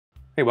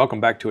Hey,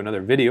 welcome back to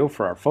another video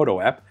for our photo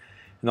app.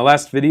 In the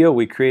last video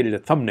we created a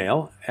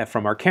thumbnail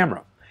from our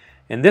camera.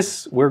 In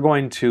this we're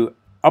going to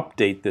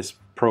update this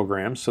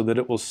program so that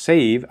it will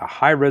save a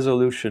high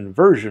resolution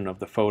version of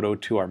the photo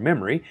to our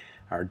memory,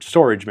 our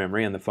storage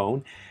memory on the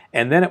phone,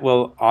 and then it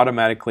will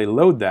automatically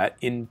load that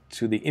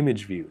into the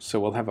image view. So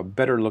we'll have a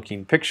better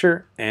looking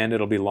picture and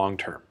it'll be long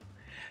term.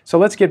 So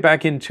let's get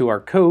back into our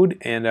code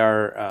and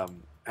our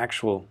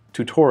actual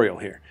tutorial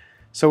here.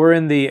 So we're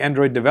in the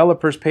Android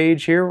developers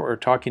page here. We're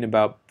talking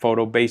about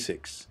photo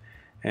basics.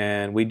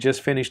 And we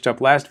just finished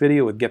up last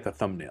video with get the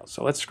thumbnail.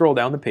 So let's scroll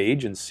down the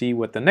page and see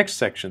what the next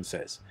section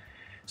says.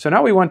 So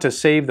now we want to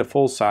save the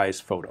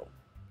full-size photo.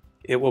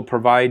 It will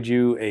provide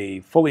you a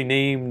fully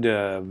named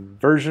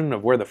version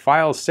of where the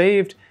file is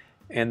saved,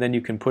 and then you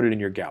can put it in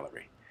your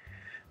gallery.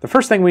 The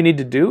first thing we need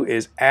to do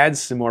is add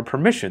some more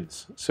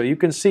permissions. So you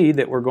can see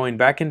that we're going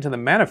back into the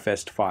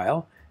manifest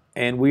file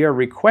and we are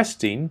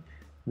requesting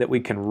that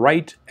we can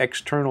write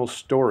external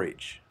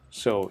storage.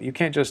 So you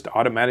can't just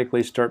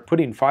automatically start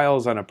putting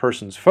files on a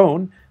person's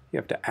phone. You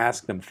have to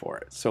ask them for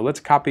it. So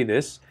let's copy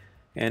this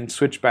and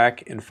switch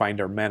back and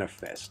find our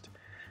manifest.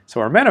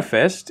 So our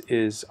manifest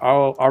is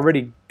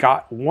already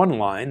got one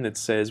line that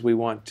says we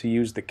want to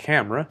use the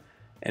camera,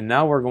 and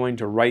now we're going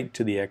to write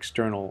to the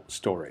external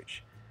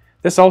storage.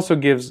 This also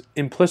gives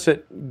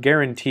implicit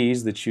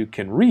guarantees that you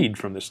can read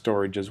from the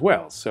storage as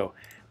well. So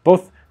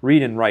both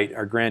read and write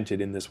are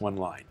granted in this one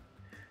line.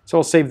 So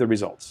I'll save the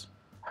results.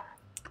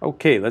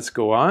 Okay, let's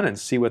go on and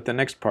see what the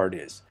next part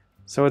is.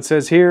 So it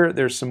says here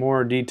there's some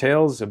more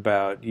details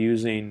about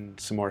using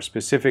some more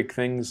specific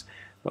things,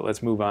 but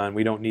let's move on.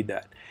 We don't need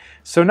that.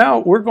 So now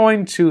we're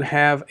going to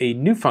have a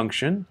new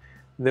function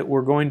that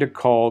we're going to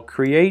call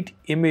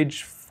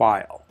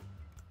createImageFile.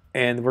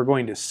 And we're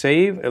going to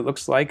save, it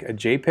looks like, a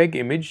JPEG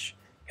image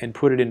and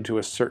put it into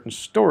a certain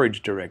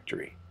storage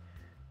directory.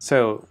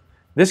 So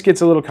this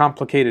gets a little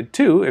complicated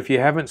too. If you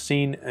haven't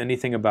seen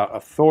anything about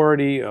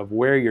authority of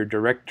where your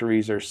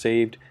directories are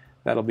saved,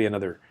 that'll be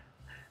another.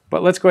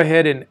 But let's go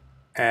ahead and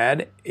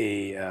add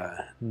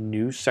a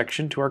new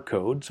section to our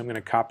code. So I'm going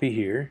to copy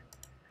here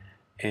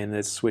and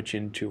let's switch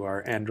into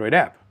our Android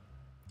app.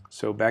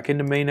 So back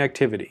into main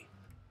activity.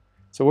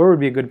 So where would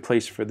be a good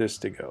place for this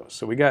to go?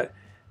 So we got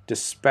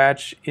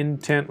dispatch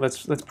intent.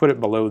 Let's put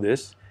it below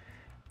this,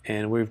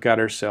 and we've got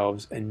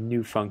ourselves a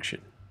new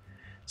function.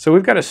 So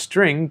we've got a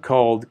string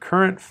called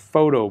current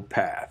photo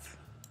path.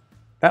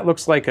 That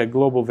looks like a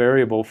global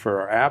variable for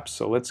our app,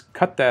 so let's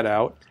cut that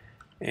out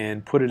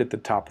and put it at the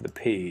top of the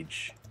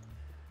page.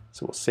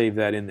 So we'll save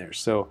that in there.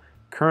 So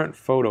current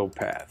photo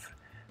path.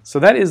 So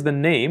that is the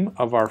name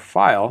of our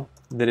file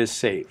that is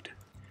saved.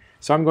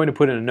 So I'm going to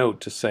put in a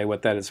note to say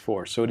what that is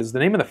for. So it is the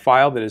name of the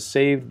file that is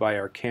saved by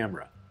our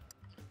camera.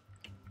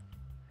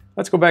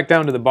 Let's go back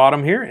down to the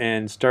bottom here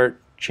and start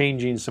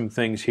changing some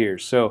things here.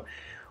 So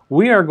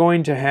we are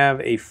going to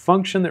have a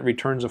function that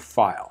returns a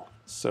file.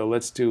 So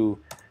let's do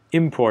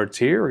imports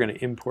here. We're going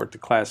to import the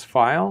class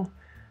file.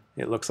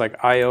 It looks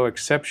like IO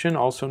exception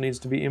also needs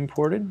to be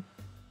imported.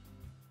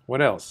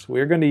 What else?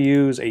 We're going to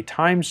use a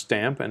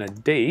timestamp and a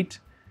date.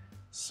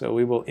 So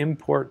we will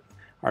import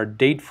our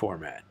date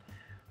format.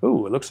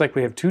 Ooh, it looks like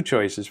we have two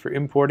choices for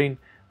importing.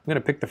 I'm going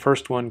to pick the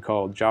first one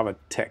called Java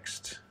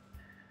text.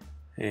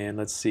 And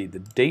let's see, the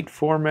date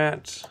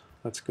format,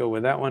 let's go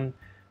with that one.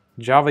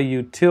 Java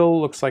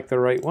util looks like the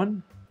right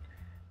one.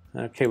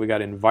 Okay, we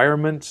got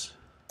environment.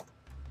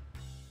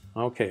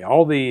 Okay,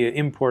 all the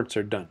imports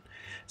are done.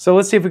 So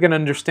let's see if we can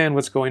understand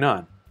what's going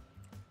on.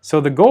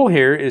 So the goal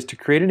here is to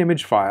create an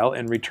image file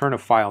and return a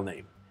file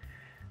name.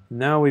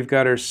 Now we've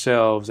got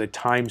ourselves a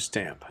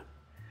timestamp.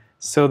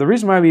 So the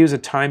reason why we use a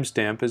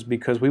timestamp is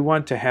because we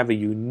want to have a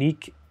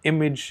unique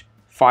image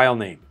file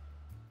name.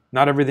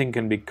 Not everything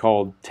can be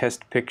called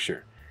test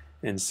picture.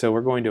 And so we're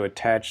going to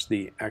attach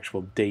the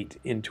actual date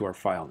into our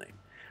file name.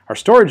 Our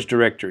storage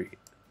directory,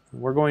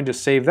 we're going to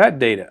save that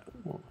data.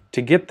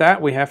 To get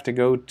that, we have to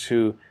go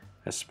to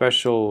a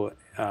special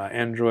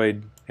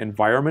Android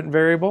environment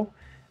variable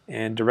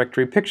and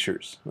directory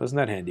pictures. Wasn't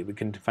that handy? We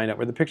can find out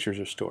where the pictures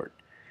are stored.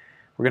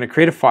 We're going to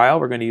create a file.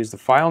 We're going to use the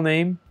file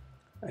name,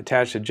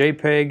 attach a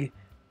JPEG,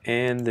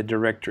 and the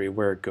directory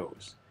where it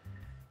goes.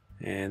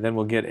 And then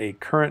we'll get a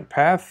current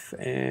path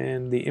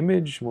and the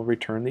image, we'll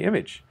return the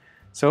image.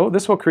 So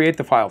this will create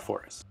the file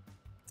for us.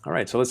 All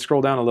right, so let's scroll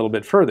down a little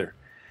bit further.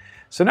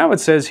 So now it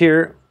says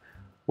here,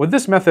 with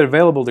this method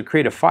available to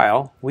create a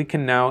file, we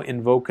can now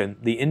invoke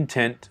the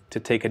intent to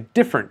take a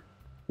different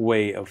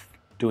way of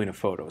doing a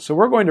photo. So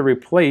we're going to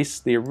replace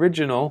the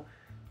original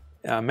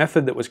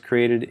method that was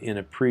created in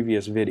a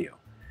previous video.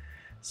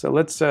 So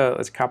let's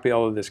copy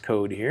all of this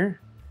code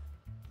here,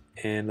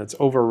 and let's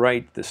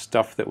overwrite the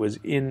stuff that was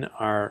in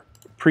our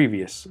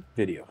previous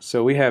video.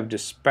 So we have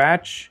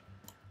dispatch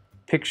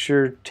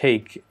picture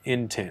take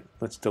intent.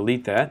 Let's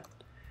delete that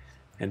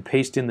and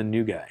paste in the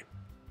new guy.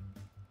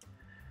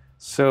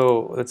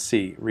 So let's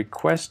see,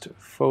 request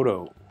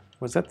photo.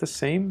 Was that the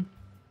same?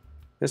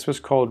 This was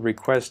called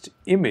request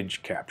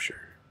image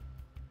capture.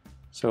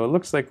 So it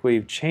looks like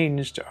we've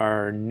changed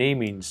our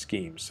naming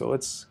scheme. So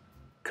let's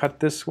cut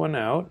this one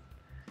out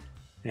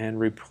and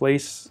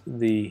replace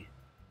the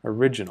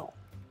original.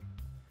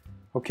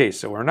 Okay,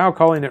 so we're now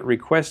calling it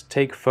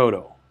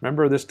requestTakePhoto.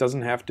 Remember, this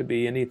doesn't have to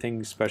be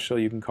anything special.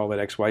 You can call it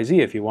XYZ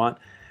if you want.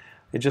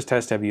 It just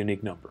has to have a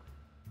unique number.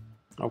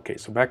 Okay,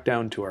 so back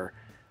down to our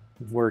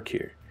work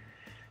here.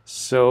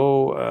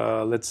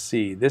 So let's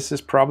see. This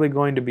is probably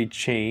going to be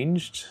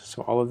changed.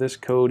 So all of this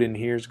code in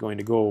here is going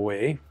to go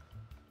away.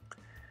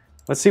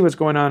 Let's see what's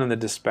going on in the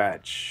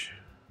dispatch.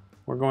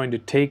 We're going to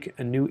take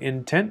a new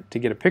intent to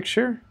get a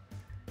picture.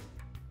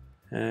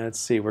 Let's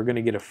see. We're going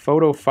to get a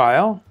photo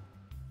file.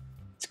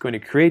 It's going to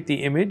create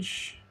the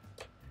image,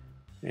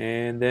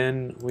 and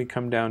then we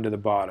come down to the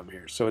bottom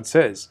here. So it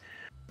says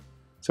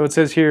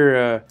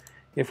here,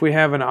 if we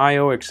have an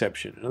I/O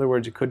exception, in other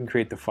words, it couldn't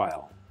create the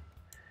file,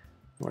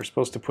 we're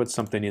supposed to put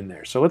something in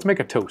there. So let's make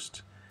a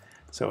toast.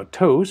 So a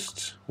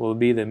toast will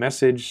be the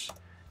message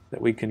that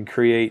we can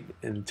create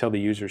and tell the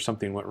user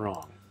something went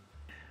wrong.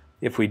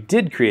 If we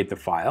did create the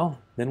file,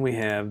 then we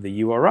have the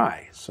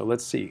URI. So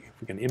let's see if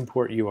we can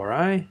import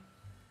URI,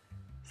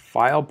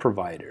 file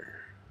provider.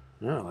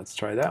 Oh, let's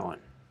try that one.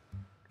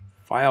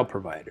 File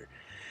provider.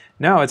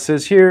 Now it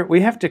says here we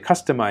have to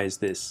customize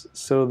this.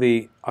 So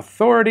the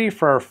authority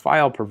for our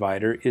file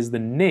provider is the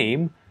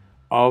name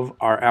of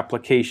our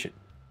application.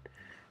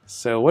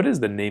 So what is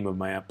the name of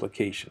my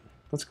application?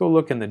 Let's go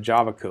look in the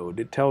Java code.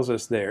 It tells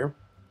us there.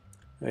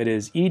 It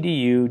is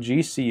edu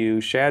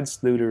gcu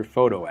shad-sluter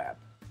photo app.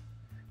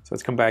 So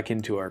let's come back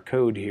into our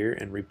code here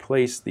and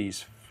replace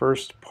these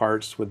first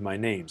parts with my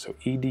name. So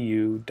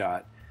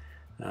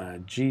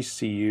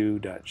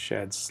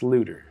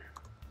edu.gcu.shad-sluter.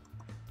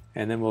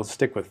 And then we'll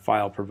stick with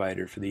file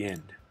provider for the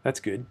end. That's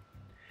good.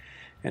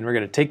 And we're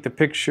going to take the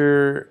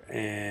picture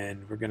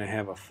and we're going to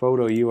have a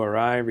photo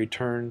URI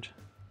returned,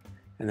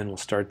 and then we'll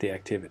start the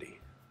activity.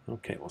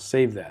 Okay, we'll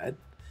save that.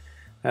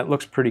 That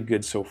looks pretty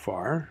good so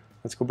far.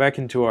 Let's go back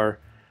into our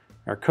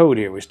code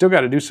here. We still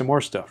got to do some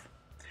more stuff.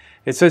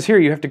 It says here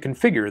you have to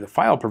configure the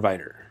file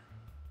provider.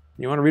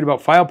 You want to read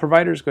about file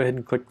providers? Go ahead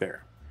and click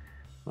there.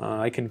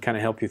 I can kind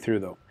of help you through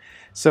though.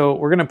 So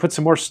we're going to put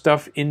some more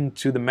stuff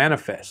into the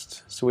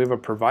manifest. So we have a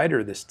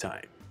provider this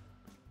time.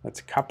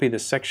 Let's copy the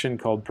section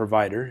called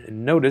provider,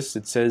 and notice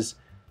it says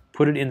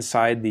put it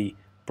inside the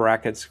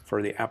brackets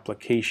for the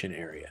application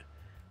area.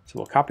 So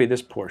we'll copy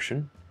this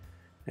portion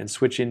and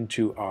switch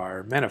into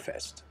our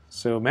manifest.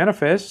 So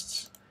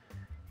manifests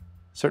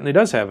certainly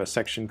does have a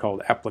section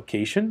called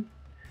application.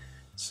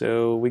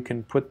 So we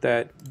can put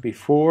that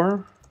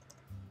before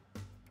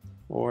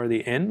or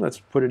the end. Let's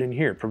put it in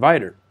here,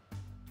 provider.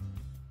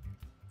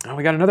 Now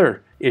we got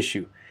another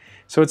issue.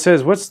 So it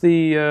says what's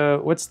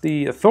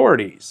the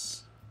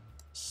authorities?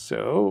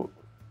 So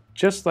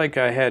just like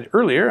I had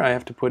earlier, I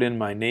have to put in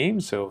my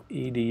name. So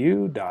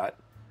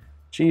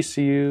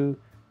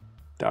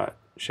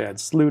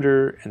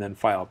edu.gcu.shad-sluter and then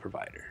file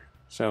provider.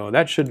 So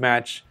that should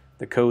match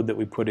the code that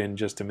we put in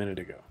just a minute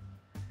ago.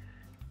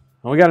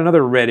 And we got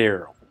another red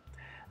arrow.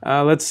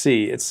 Let's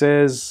see. It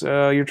says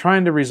you're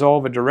trying to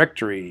resolve a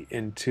directory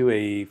into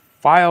a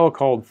file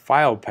called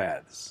file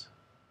paths,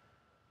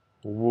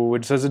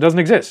 which says it doesn't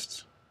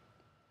exist.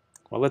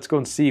 Well, let's go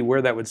and see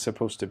where that was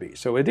supposed to be.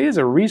 So it is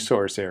a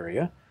resource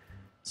area.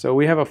 So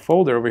we have a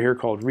folder over here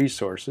called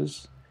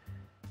resources,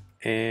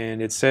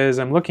 and it says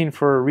I'm looking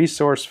for a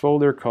resource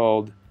folder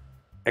called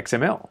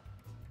XML.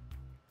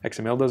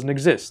 XML doesn't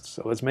exist,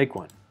 so let's make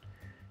one.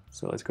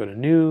 So let's go to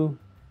new,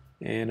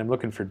 and I'm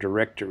looking for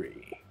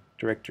directory,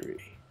 and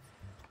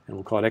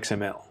we'll call it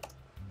XML.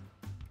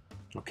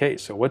 Okay,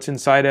 so what's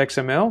inside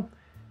XML?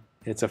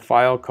 It's a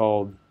file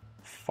called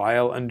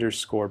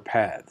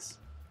file_paths.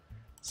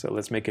 So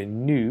let's make a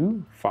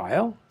new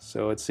file.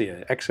 So let's see,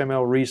 an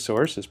XML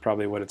resource is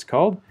probably what it's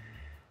called,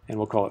 and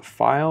we'll call it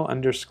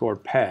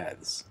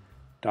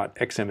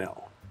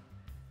file_paths.xml.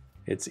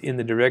 It's in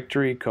the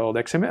directory called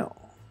XML,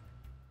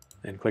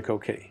 and click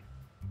OK.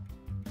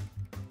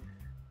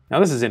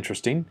 Now this is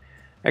interesting.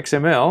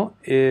 XML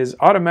is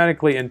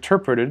automatically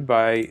interpreted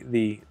by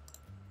the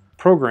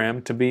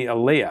program to be a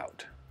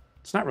layout.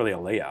 It's not really a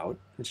layout,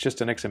 it's just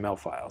an XML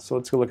file. So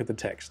let's go look at the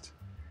text.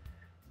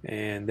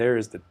 And there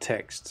is the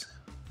text.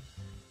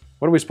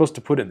 What are we supposed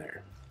to put in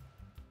there?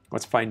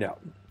 Let's find out.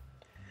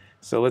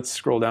 So let's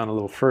scroll down a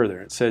little further.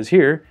 It says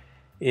here,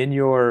 in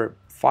your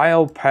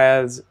file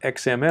paths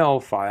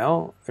XML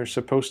file, there's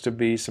supposed to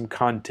be some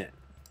content.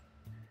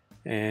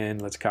 And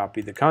let's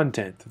copy the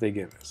content that they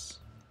give us.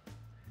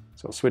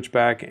 So I'll switch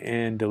back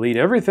and delete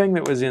everything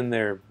that was in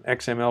their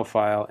XML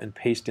file and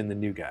paste in the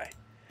new guy.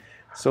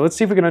 So let's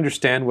see if we can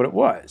understand what it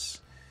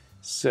was.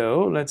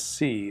 So let's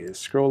see,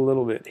 scroll a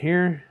little bit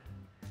here.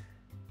 It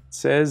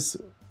says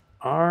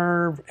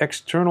our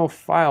external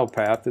file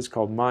path is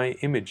called My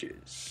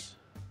Images.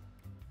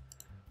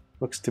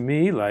 Looks to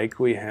me like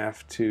we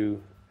have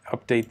to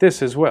update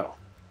this as well.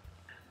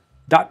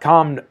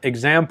 .com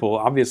example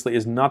obviously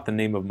is not the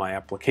name of my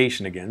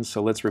application again,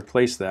 so let's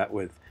replace that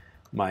with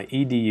my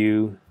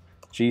edu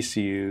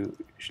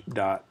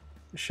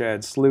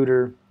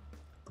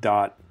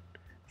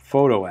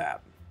gcu.shad-sluter.photo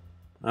app.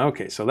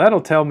 Okay, so that'll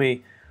tell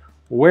me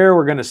where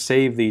we're going to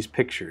save these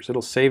pictures.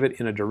 It'll save it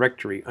in a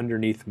directory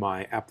underneath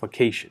my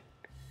application.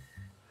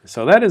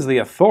 So that is the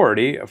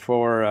authority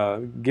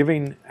for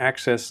giving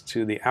access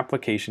to the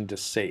application to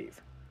save.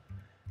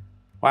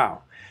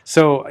 Wow.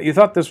 So you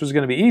thought this was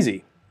going to be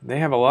easy. They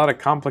have a lot of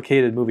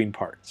complicated moving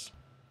parts.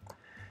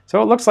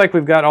 So it looks like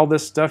we've got all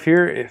this stuff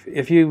here.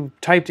 If you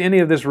typed any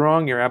of this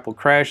wrong, your app will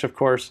crash, of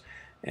course,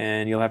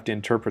 and you'll have to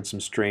interpret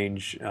some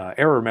strange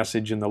error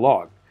message in the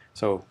log.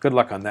 So good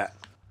luck on that.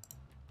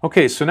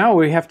 Okay, so now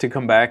we have to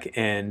come back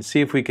and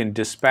see if we can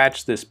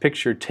dispatch this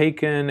picture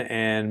taken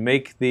and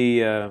make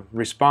the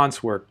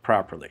response work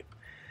properly.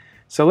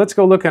 So let's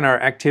go look at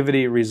our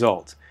activity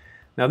result.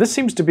 Now this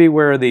seems to be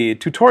where the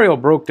tutorial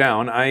broke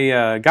down.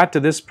 I got to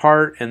this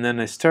part and then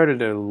I started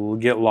to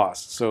get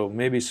lost. So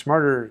maybe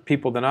smarter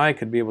people than I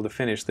could be able to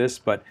finish this,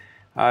 but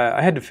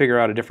I had to figure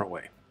out a different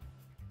way.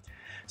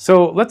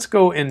 So let's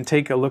go and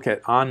take a look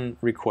at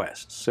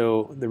onRequest.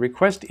 So the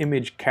request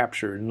image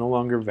capture is no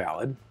longer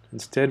valid.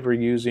 Instead, we're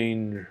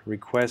using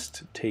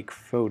request take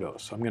photo.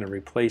 So I'm going to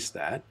replace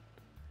that.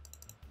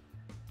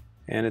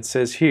 And it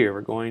says here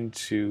we're going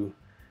to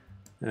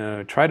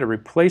try to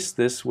replace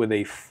this with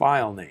a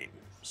file name.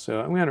 So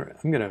I'm going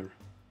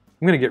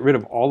to get rid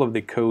of all of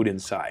the code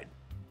inside.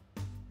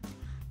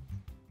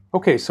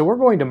 Okay, so we're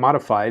going to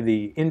modify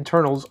the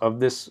internals of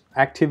this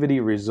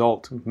activity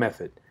result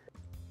method.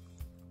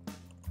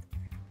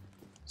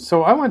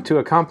 So I want to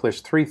accomplish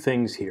three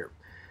things here.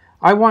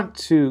 I want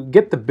to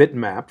get the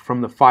bitmap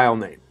from the file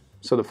name.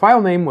 So the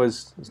file name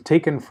was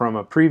taken from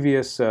a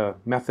previous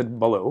method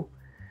below.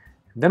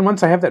 Then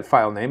once I have that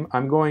file name,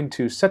 I'm going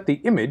to set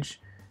the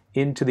image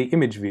into the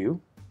image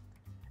view.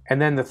 And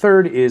then the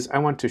third is I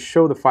want to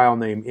show the file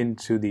name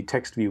into the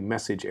text view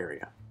message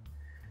area.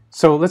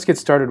 So let's get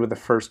started with the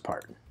first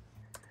part.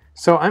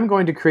 So I'm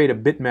going to create a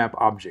bitmap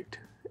object,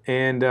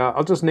 and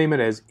I'll just name it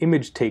as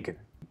image taken.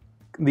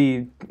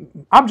 The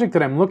object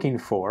that I'm looking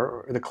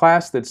for, or the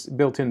class that's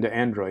built into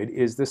Android,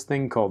 is this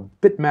thing called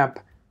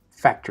bitmap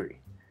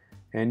factory.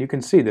 And you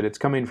can see that it's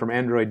coming from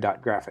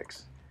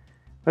android.graphics.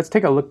 Let's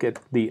take a look at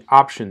the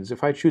options.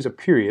 If I choose a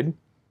period,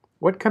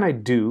 what can I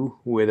do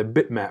with a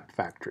bitmap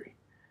factory?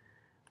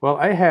 Well,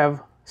 I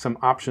have some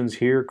options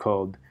here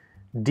called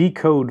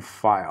decode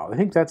file. I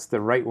think that's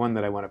the right one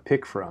that I want to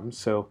pick from.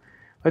 So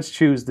let's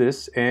choose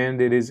this, and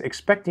it is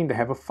expecting to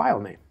have a file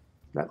name.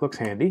 That looks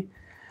handy.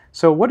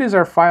 So what is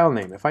our file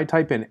name? If I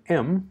type in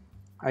M,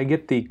 I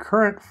get the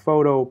current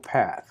photo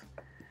path.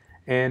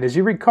 And as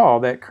you recall,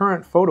 that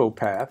current photo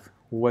path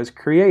was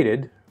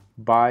created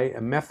by a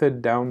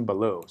method down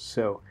below.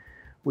 So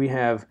we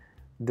have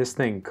this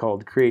thing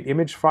called create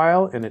image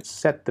file, and it's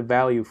set the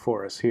value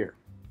for us here.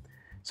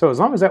 So as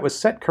long as that was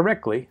set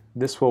correctly,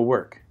 this will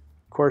work.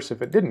 Of course,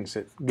 if it didn't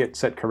get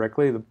set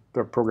correctly,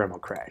 the program will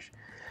crash.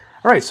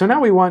 All right, so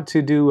now we want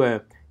to do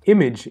an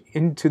image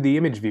into the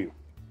image view.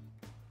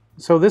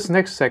 So this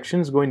next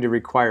section is going to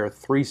require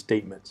three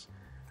statements.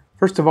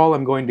 First of all,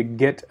 I'm going to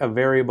get a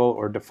variable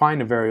or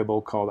define a variable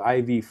called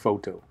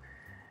IVPhoto.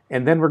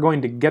 And then we're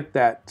going to get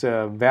that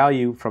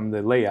value from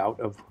the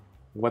layout of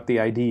what the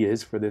ID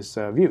is for this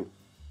view.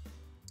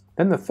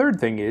 Then the third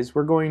thing is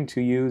we're going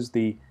to use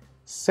the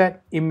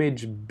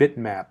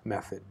setImageBitmap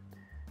method.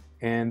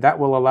 And that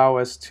will allow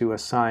us to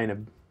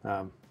assign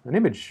an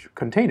image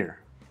container.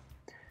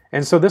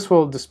 And so this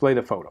will display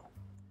the photo.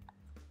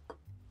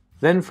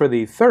 Then for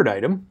the third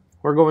item,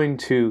 we're going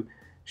to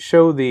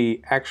show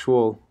the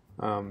actual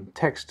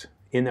text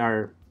in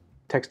our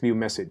text view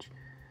message.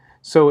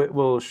 So it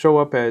will show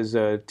up as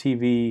a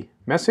TV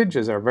message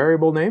as our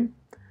variable name.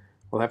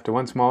 We'll have to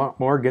once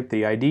more get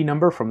the ID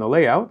number from the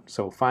layout,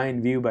 so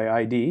find view by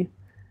ID.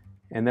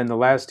 And then the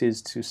last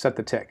is to set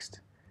the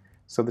text.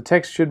 So the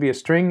text should be a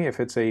string if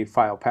it's a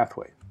file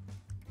pathway.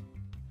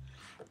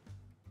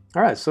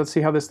 All right, so let's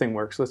see how this thing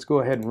works. Let's go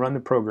ahead and run the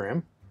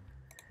program.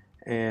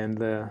 And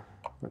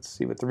let's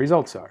see what the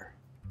results are.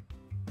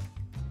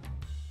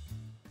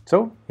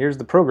 So here's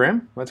the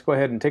program. Let's go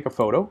ahead and take a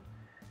photo.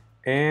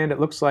 And it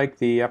looks like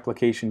the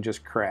application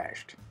just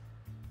crashed.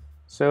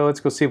 So let's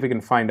go see if we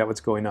can find out what's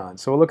going on.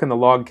 So we'll look in the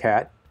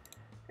logcat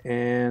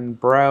and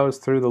browse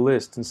through the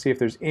list and see if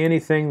there's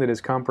anything that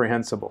is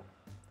comprehensible.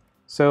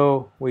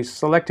 So we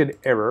selected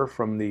error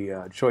from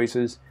the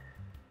choices.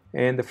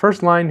 And the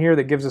first line here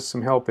that gives us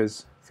some help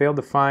is failed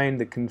to find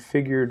the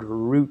configured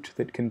root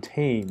that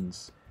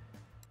contains.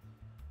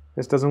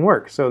 This doesn't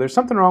work. So there's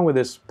something wrong with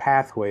this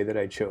pathway that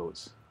I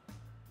chose.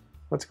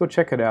 Let's go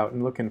check it out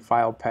and look in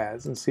file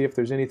paths and see if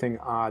there's anything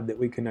odd that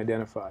we can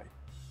identify.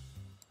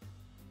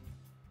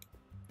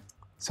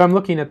 So I'm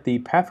looking at the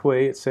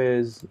pathway. It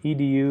says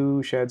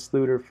edu,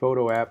 Shad-Sluter,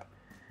 photo app,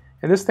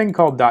 and this thing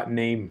called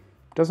 .name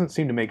doesn't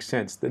seem to make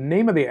sense. The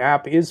name of the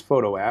app is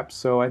photo app,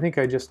 so I think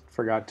I just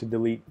forgot to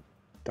delete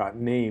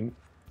 .name.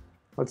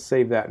 Let's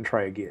save that and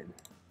try again.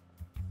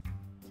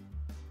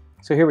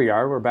 So here we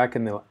are. We're back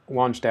in the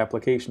launched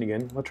application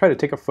again. We'll try to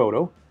take a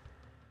photo.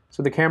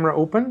 So the camera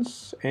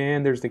opens,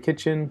 and there's the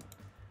kitchen.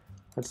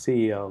 Let's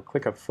see, I'll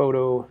click a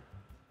photo,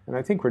 and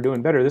I think we're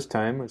doing better this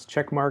time. Let's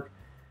check mark,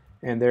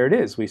 and there it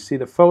is. We see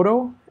the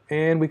photo,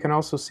 and we can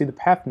also see the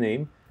path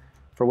name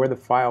for where the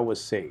file was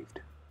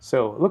saved.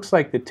 So it looks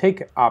like the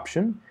take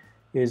option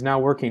is now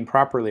working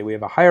properly. We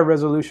have a higher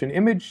resolution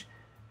image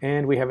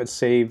and we have it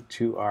saved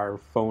to our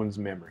phone's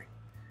memory.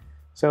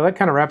 So that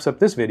kind of wraps up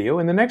this video.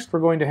 In the next, we're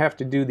going to have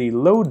to do the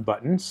load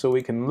button so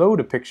we can load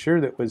a picture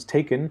that was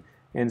taken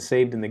and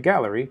saved in the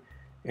gallery,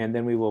 and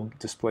then we will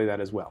display that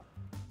as well.